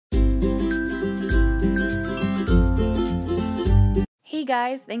Hey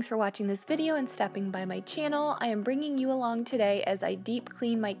guys, thanks for watching this video and stopping by my channel. I am bringing you along today as I deep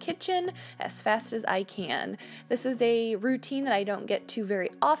clean my kitchen as fast as I can. This is a routine that I don't get to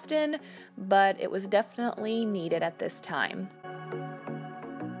very often, but it was definitely needed at this time.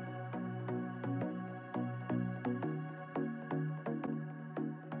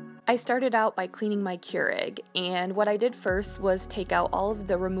 I started out by cleaning my Keurig, and what I did first was take out all of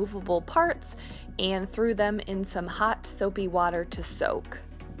the removable parts and threw them in some hot soapy water to soak.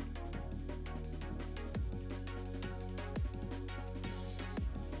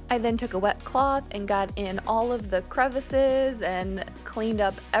 I then took a wet cloth and got in all of the crevices and cleaned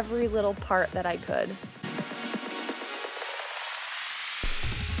up every little part that I could.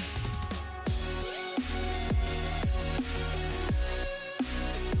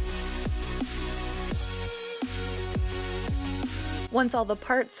 Once all the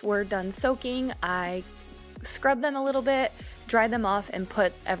parts were done soaking, I scrubbed them a little bit, dried them off, and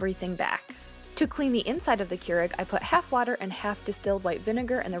put everything back. To clean the inside of the Keurig, I put half water and half distilled white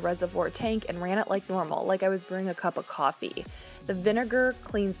vinegar in the reservoir tank and ran it like normal, like I was brewing a cup of coffee. The vinegar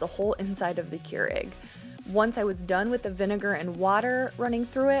cleans the whole inside of the Keurig. Once I was done with the vinegar and water running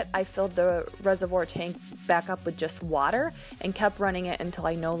through it, I filled the reservoir tank back up with just water and kept running it until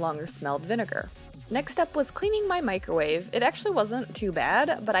I no longer smelled vinegar. Next up was cleaning my microwave. It actually wasn't too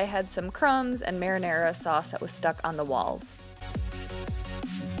bad, but I had some crumbs and marinara sauce that was stuck on the walls.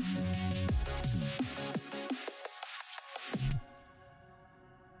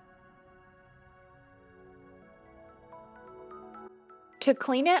 To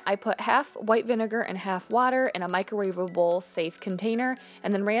clean it, I put half white vinegar and half water in a microwavable safe container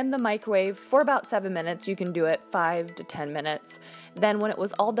and then ran the microwave for about 7 minutes. You can do it 5 to 10 minutes. Then when it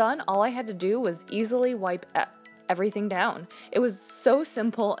was all done, all I had to do was easily wipe everything down. It was so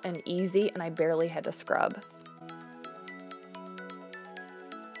simple and easy, and I barely had to scrub.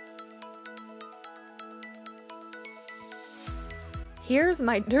 Here's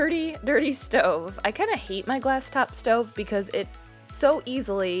my dirty, dirty stove. I kind of hate my glass top stove because it so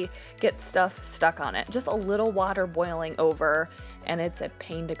easily gets stuff stuck on it. Just a little water boiling over and it's a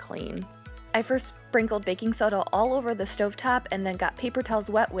pain to clean. I first sprinkled baking soda all over the stovetop and then got paper towels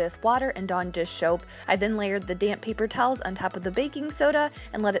wet with water and Dawn dish soap. I then layered the damp paper towels on top of the baking soda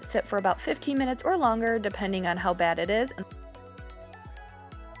and let it sit for about 15 minutes or longer depending on how bad it is.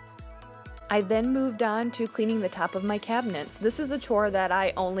 I then moved on to cleaning the top of my cabinets. This is a chore that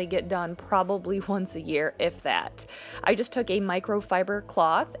I only get done probably once a year, if that. I just took a microfiber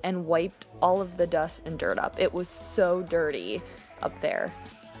cloth and wiped all of the dust and dirt up. It was so dirty up there.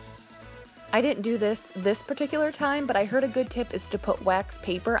 I didn't do this particular time, but I heard a good tip is to put wax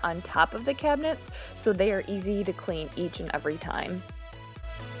paper on top of the cabinets so they are easy to clean each and every time.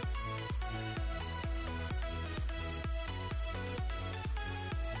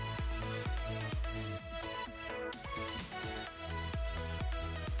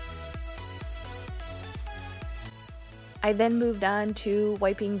 I then moved on to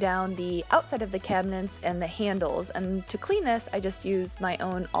wiping down the outside of the cabinets and the handles, and to clean this I just used my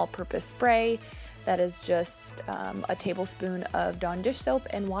own all-purpose spray that is just a tablespoon of Dawn dish soap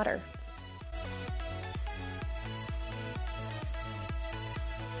and water.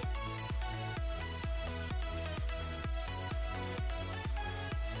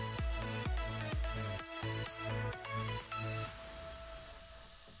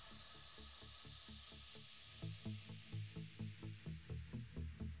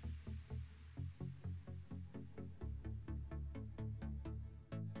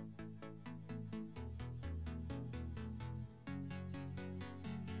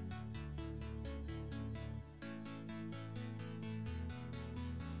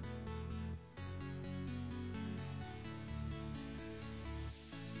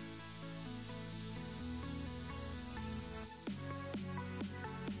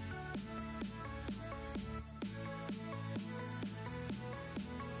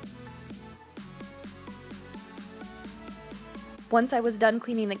 Once I was done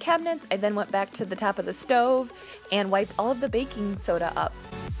cleaning the cabinets, I then went back to the top of the stove and wiped all of the baking soda up.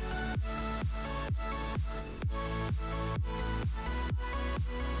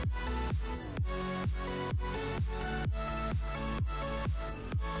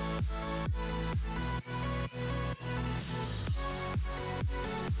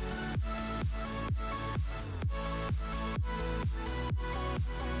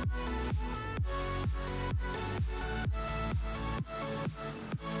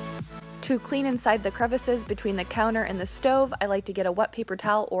 To clean inside the crevices between the counter and the stove, I like to get a wet paper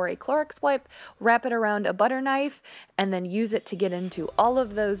towel or a Clorox wipe, wrap it around a butter knife, and then use it to get into all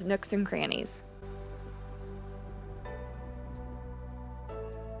of those nooks and crannies.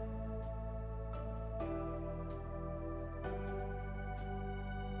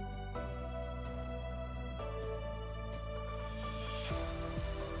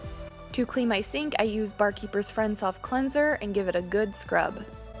 To clean my sink, I use Barkeeper's Friend Soft Cleanser and give it a good scrub.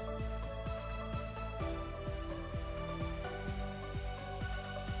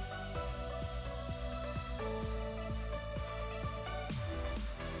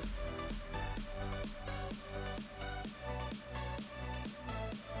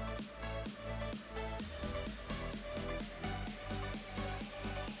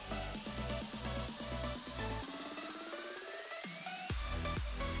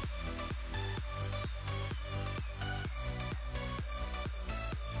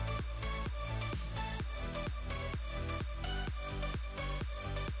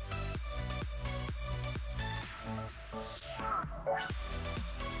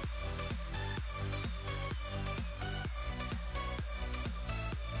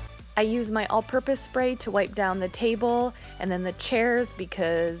 I use my all-purpose spray to wipe down the table and then the chairs,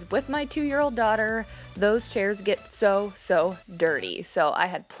 because with my 2-year-old daughter, those chairs get so dirty. So I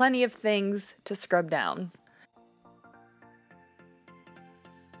had plenty of things to scrub down.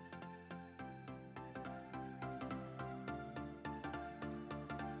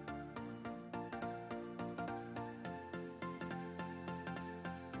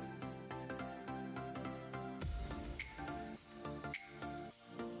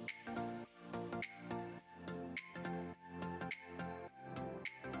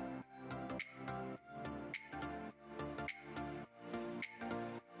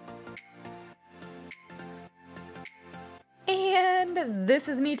 And this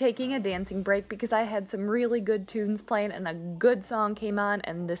is me taking a dancing break because I had some really good tunes playing and a good song came on,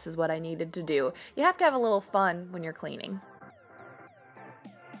 and this is what I needed to do. You have to have a little fun when you're cleaning.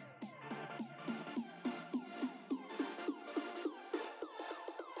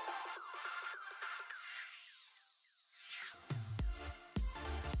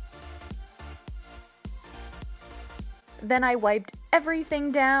 Then I wiped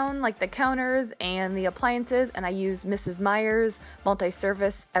everything down, like the counters and the appliances, and I used Mrs. Meyer's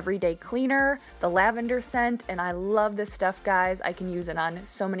multi-surface everyday cleaner, the lavender scent, and I love this stuff, guys. I can use it on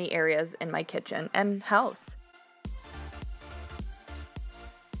so many areas in my kitchen and house.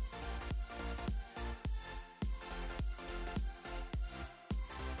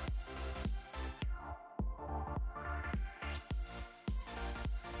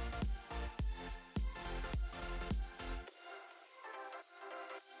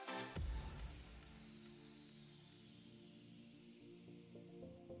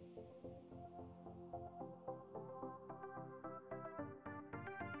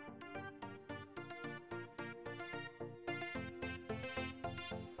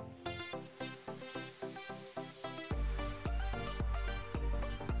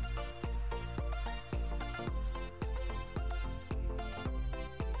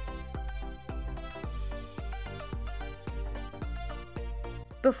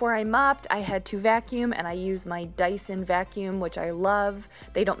 Before I mopped, I had to vacuum, and I used my Dyson vacuum, which I love.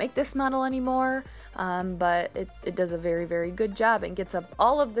 They don't make this model anymore, but it does a very good job and gets up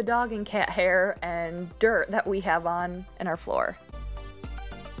all of the dog and cat hair and dirt that we have on in our floor.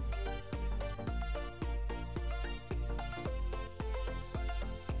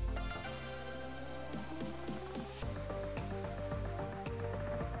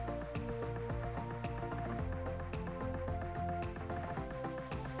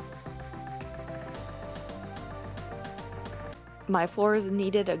 My floors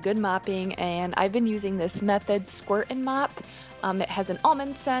needed a good mopping, and I've been using this Method Squirt and Mop. It has an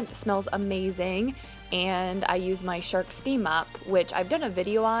almond scent, smells amazing, and I use my Shark Steam Mop, which I've done a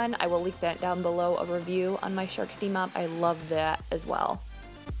video on. I will link that down below, a review on my Shark Steam Mop. I love that as well.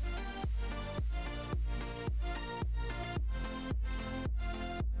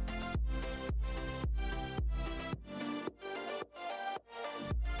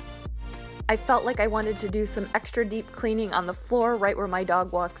 I felt like I wanted to do some extra deep cleaning on the floor right where my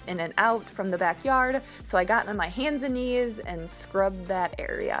dog walks in and out from the backyard, so I got on my hands and knees and scrubbed that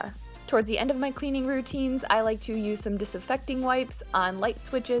area. Towards the end of my cleaning routines, I like to use some disinfecting wipes on light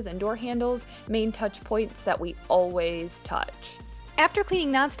switches and door handles, main touch points that we always touch. After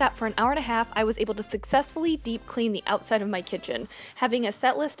cleaning nonstop for an hour and a half, I was able to successfully deep clean the outside of my kitchen. Having a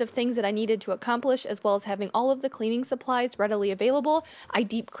set list of things that I needed to accomplish, as well as having all of the cleaning supplies readily available, I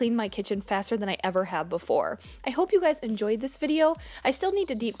deep cleaned my kitchen faster than I ever have before. I hope you guys enjoyed this video. I still need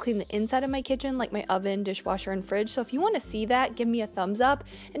to deep clean the inside of my kitchen, like my oven, dishwasher, and fridge, so if you want to see that, give me a thumbs up,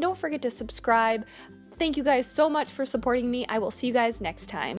 and don't forget to subscribe. Thank you guys so much for supporting me. I will see you guys next time.